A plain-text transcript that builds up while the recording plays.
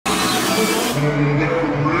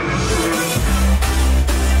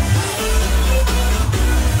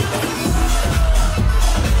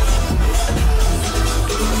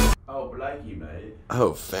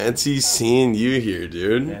Oh, fancy seeing you here,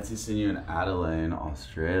 dude. Fancy seeing you in Adelaide,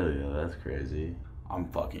 Australia. That's crazy. I'm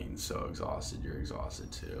fucking so exhausted. You're exhausted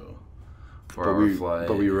too. But we ride.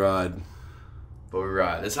 But we ride.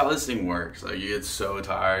 That's how this thing works. Like, you get so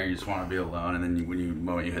tired, you just want to be alone, and then the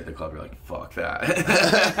moment you hit the club, you're like, fuck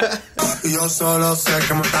that.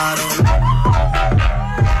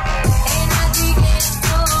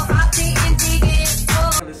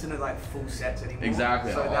 Like full sets anymore.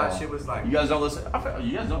 Exactly. So that shit was like. You guys don't listen.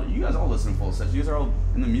 You guys all listen to full sets. You guys are all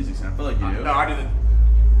in the music scene. I feel like you do. No, I didn't.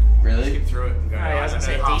 Really? Skip through it and go. I wasn't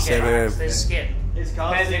saying DJ. Skip. It's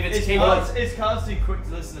cars too quick to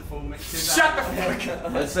listen to full mixes. Shut the fuck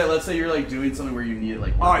up. Let's say you're like doing something where you need it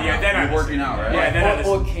like. Oh yeah, then you're working out, right? Yeah, then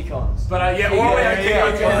or kick-ons. But yeah, or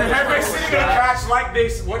everybody's sitting on a couch like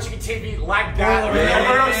this, watching TV like that.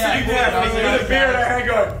 Everyone else sitting there with a beer in their hand,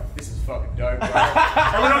 going, "This is fucking dope, bro."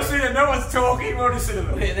 And we're not sitting there, no one's talking. We're just sitting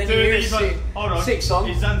there. Then you hear six songs.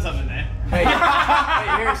 He's done something there. Hey,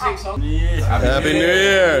 you hear six songs? Yes. Happy New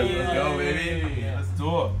Year. Let's go, baby. Let's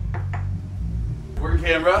do it. We're in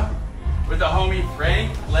Canberra with the homie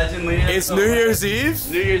Frank, legend leader. It's New Year's Eve.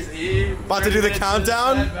 New Year's Eve. About to do the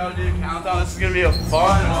countdown. About to do the countdown. This is gonna be a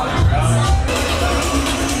fun one, bro.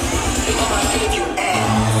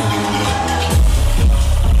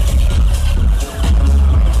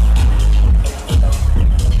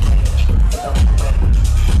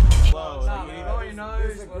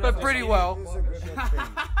 But pretty well.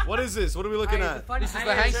 What is this? What are we looking at? This is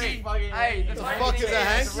the hanky. Hey, the fuck is a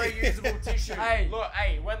hanky? It's a reusable tissue. Hey, Look,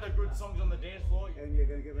 hey, when the good song's on the dance floor, and you're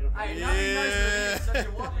gonna give it a. hey, nobody knows what it is, so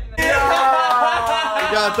you're walking in We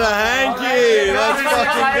got the hanky. Let's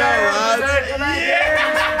fucking go, lads.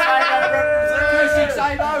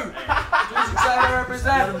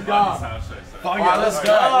 Alright, let's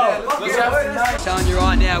go. I'm telling you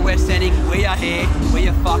right now, we're sending, we are here, we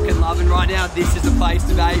are fucking loving right now. This is the place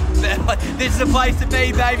to be. This is the place to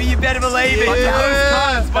be, baby. You better believe it.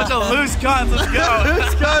 Bunch of loose cunts, let's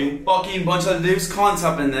go. Fucking bunch of loose cons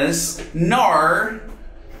up in this. Nar.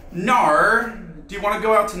 Do you want to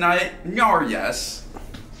go out tonight? Nar, yes.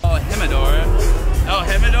 Oh, Himmador. Oh,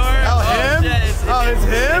 Himmador? Oh, him? Yeah, it's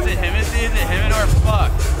him? Is it Himmador?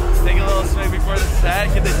 Fuck. Take a little swig before the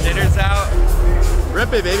set, get the jitters out.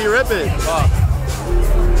 Rip it, baby, rip it. Fuck.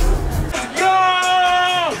 Go!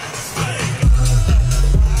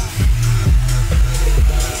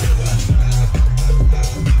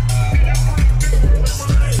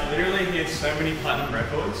 Literally, he has so many platinum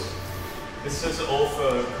records. This is all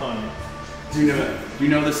for Con. Do you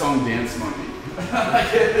know the song Dance Monkey?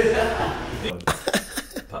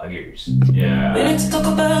 Puggers. Yeah. We need to talk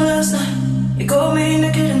about last night. You called me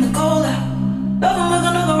naked in the cold out. Loving with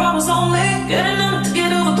another I was only getting out to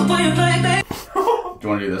get over the way you play, babe. Do you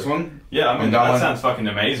want to do this one? Yeah, I mean, that sounds fucking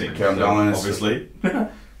amazing. Okay, I'm down this. Obviously. The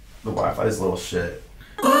Wi-Fi is a little shit.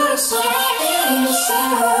 That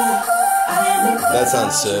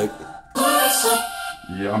sounds sick.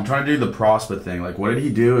 Yeah, I'm trying to do the Prosper thing. Like, what did he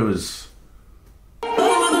do? It was...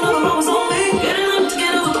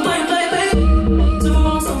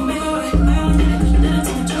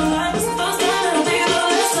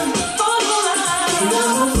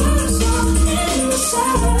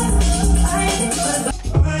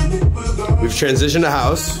 We've transitioned to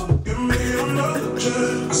house.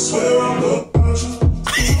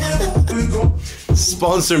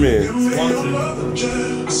 Sponsor me.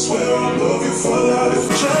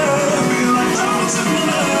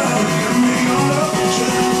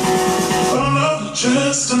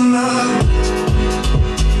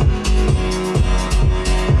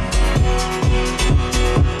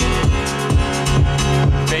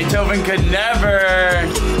 Beethoven could never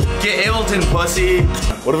get Ableton, pussy.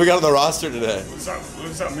 What have we got on the roster today? What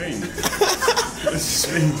does that mean? What does this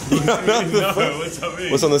mean? What's that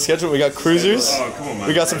mean? What's on the schedule? We got cruisers. Oh, come on, man.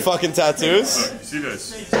 We got some fucking tattoos. Look, you see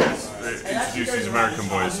this? Introduce these American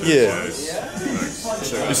boys. Yeah.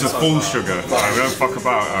 This is full sugar. Alright, we don't fuck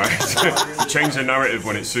about, alright? We change the narrative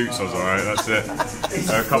when it suits us, alright? That's it.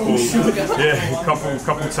 A couple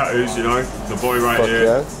tattoos, you know? The boy right Fuck here.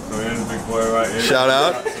 yeah. Oh, yeah, the big boy right here. Shout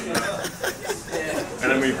out. And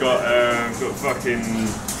then we've got fucking,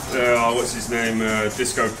 what's his name?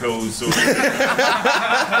 Disco Pills.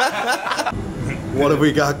 What have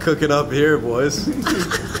we got cooking up here, boys?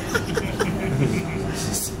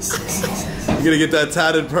 You're gonna get that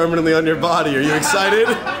tatted permanently on your body. Are you excited?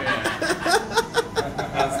 That's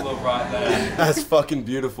a look right there. That's fucking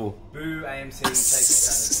beautiful. Boo, AMC,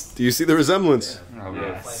 take Do you see the resemblance? I Oh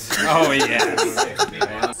yes. Oh yes.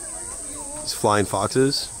 These flying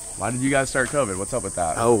foxes. Why did you guys start COVID? What's up with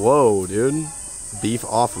that? Oh, whoa, dude. Beef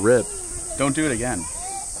off rip. Don't do it again.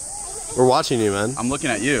 We're watching you, man. I'm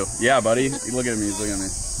looking at you. Yeah, buddy. Look at me. He's looking at me.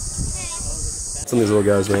 Some of these little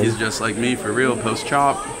guys, man. He's just like me, for real. Post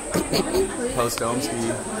chop. Post dome ski.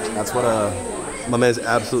 That's what my man's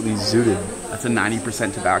absolutely zooted. That's a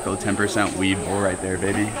 90% tobacco, 10% weed bowl right there,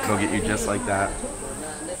 baby. Go get you just like that.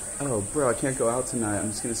 Oh, bro, I can't go out tonight. I'm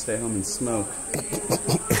just gonna stay home and smoke.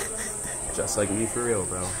 Just like me, for real,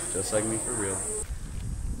 bro. Just like me, for real.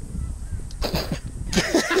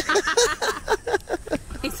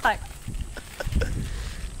 He's like...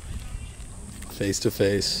 Face to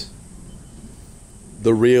face.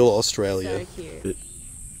 The real Australia. So cute.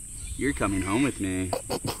 You're coming home with me.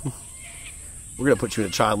 We're gonna put you in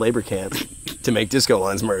a child labor camp to make Disco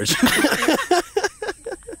Lines merch.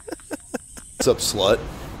 What's up, slut?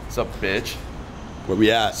 What's up, bitch? Where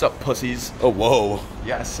we at? What's up, pussies? Oh, whoa. You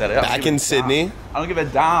gotta set it up. Back in Sydney? I don't give a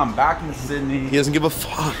dime. Back in Sydney. He doesn't give a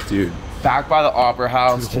fuck, dude. Back by the Opera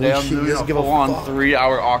House. Dude, Today holy I'm shit, he doing doesn't a give a full-on fuck.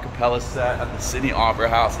 3-hour acapella set at the Sydney Opera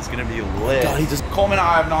House. It's gonna be lit. God, he just... Coleman and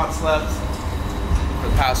I have not slept for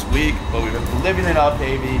the past week, but we've been living it up,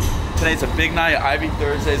 baby. Today's a big night, Ivy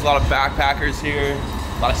Thursday. There's a lot of backpackers here.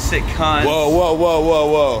 A lot of sick cunts. Whoa, whoa, whoa, whoa,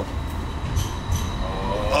 whoa.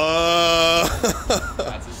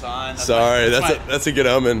 That's a sign. Sorry, that's a good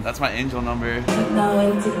omen. That's my angel number.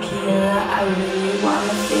 Knowing tequila, I really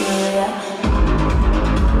wanna feel ya.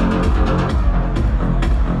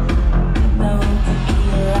 Knowing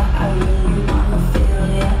tequila, I really wanna feel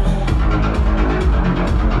ya.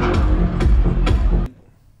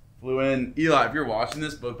 Flew in. Eli, if you're watching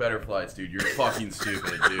this, book better flights, dude. You're fucking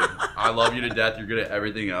stupid, dude. I love you to death. You're good at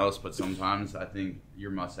everything else, but sometimes I think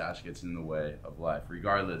your mustache gets in the way of life.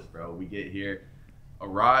 Regardless, bro, we get here,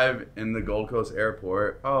 arrive in the Gold Coast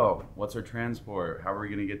airport. Oh, what's our transport? How are we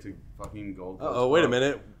gonna get to fucking Gold Coast? Oh, wait a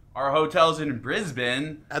minute. Our hotel's in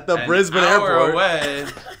Brisbane. At the Brisbane airport. Away.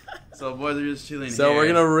 So boys are just chilling So here. we're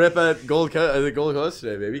gonna rip at the Gold Coast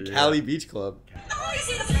today, baby. Yeah. Cali Beach Club.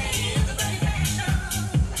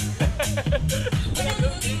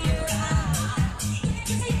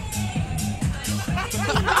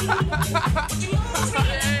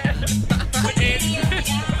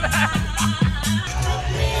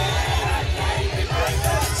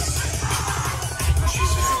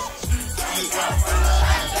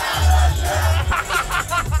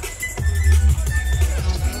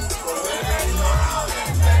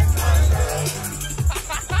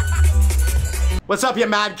 What's up, you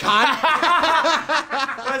mad cunt?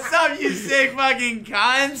 What's up, you sick fucking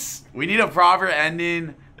cunts? We need a proper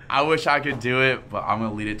ending. I wish I could do it, but I'm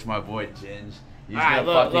gonna lead it to my boy Ginge. He's gonna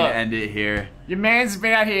fucking end it here. Your man's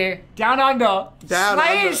been out here, down under, Down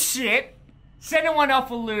slaying under. shit, sending one off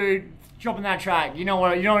for Lude, dropping that track. You know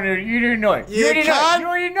what? You don't know. You already know. You You already know. cunt. You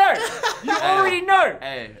already know. You already know.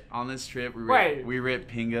 Hey, on this trip, we Wait.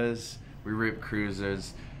 ripped pingas, we ripped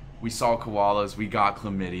cruisers, we saw koalas, we got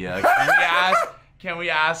chlamydia. Can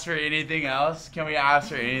we ask for anything else? Can we ask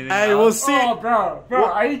for anything else? Hey, we'll see. Oh, bro,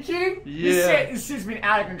 are you kidding? Yeah. This shit's been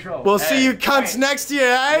out of control. We'll see you cunts Hey. next year,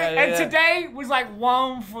 eh? And today was like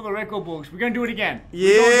one for the record books. We're gonna do it again.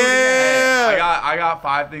 Yeah. I got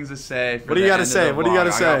 5 things to say. For What do you the gotta end of say? the What do you vlog.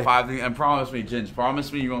 gotta I say? got 5 things, and promise me, Ginge,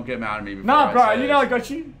 promise me you won't get mad at me before Nah, I bro, say you it. know I got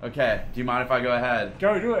you. Okay, do you mind if I go ahead?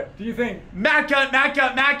 Go do it. Do you think? Macca,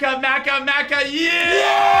 Macca, Macca, Macca, Macca,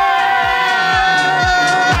 yeah!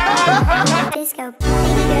 Disco.